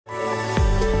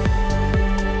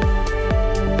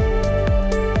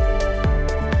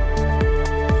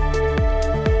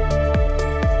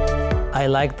I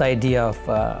like the idea of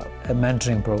a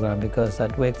mentoring program because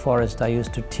at Wake Forest I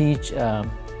used to teach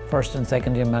first and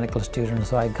second year medical students,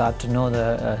 so I got to know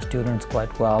the students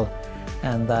quite well,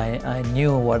 and I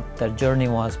knew what their journey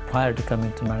was prior to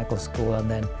coming to medical school, and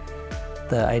then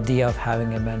the idea of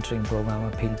having a mentoring program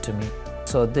appealed to me.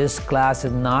 So this class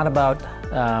is not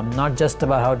just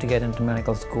about how to get into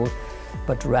medical school,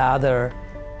 but rather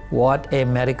what a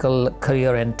medical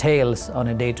career entails on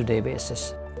a day-to-day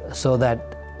basis, so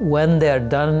that when they're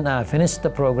done, finish the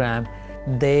program,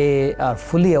 they are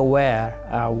fully aware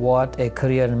what a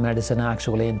career in medicine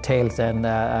actually entails, and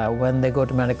when they go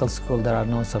to medical school, there are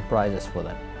no surprises for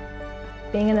them.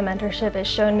 Being in the mentorship has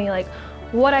shown me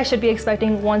what I should be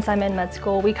expecting once I'm in med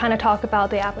school. We kind of talk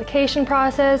about the application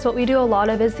process. What we do a lot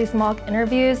of is these mock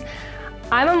interviews.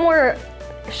 I'm a more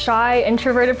shy,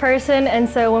 introverted person, and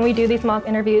so when we do these mock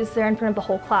interviews, they're in front of the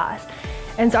whole class.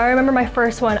 And so I remember my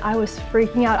first one, I was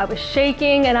freaking out, I was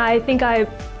shaking, and I think I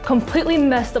completely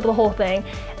messed up the whole thing.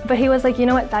 But he was like, you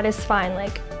know what, that is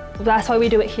fine. That's why we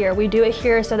do it here. We do it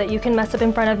here so that you can mess up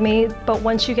in front of me, but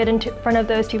once you get in front of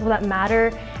those people that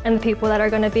matter and the people that are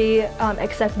going to be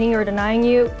accepting or denying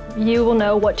you, you will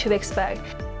know what to expect.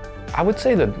 I would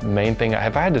say the main thing,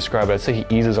 if I had to describe it, I'd say he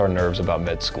eases our nerves about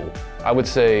med school. I would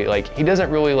say he doesn't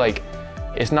really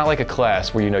it's not like a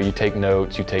class where you take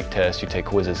notes, you take tests, you take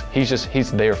quizzes.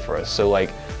 He's there for us. So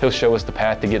he'll show us the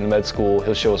path to get into med school,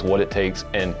 he'll show us what it takes,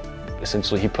 and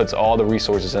essentially he puts all the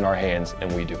resources in our hands and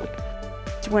we do it.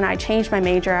 When I changed my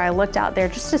major, I looked out there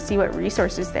just to see what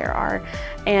resources there are,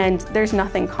 and there's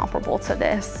nothing comparable to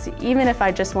this. Even if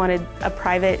I just wanted a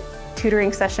private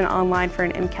tutoring session online for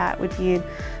an MCAT, would be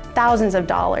thousands of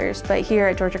dollars, but here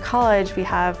at Georgia College we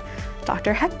have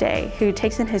Dr. Heckday, who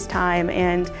takes in his time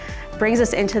and brings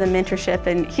us into the mentorship,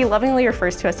 and he lovingly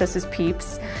refers to us as his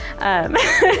peeps. And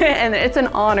it's an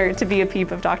honor to be a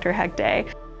peep of Dr.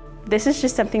 Heckday. This is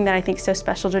just something that I think is so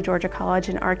special to Georgia College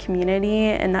and our community,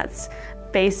 and that's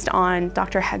based on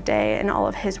Dr. Heckday and all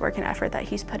of his work and effort that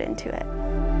he's put into it.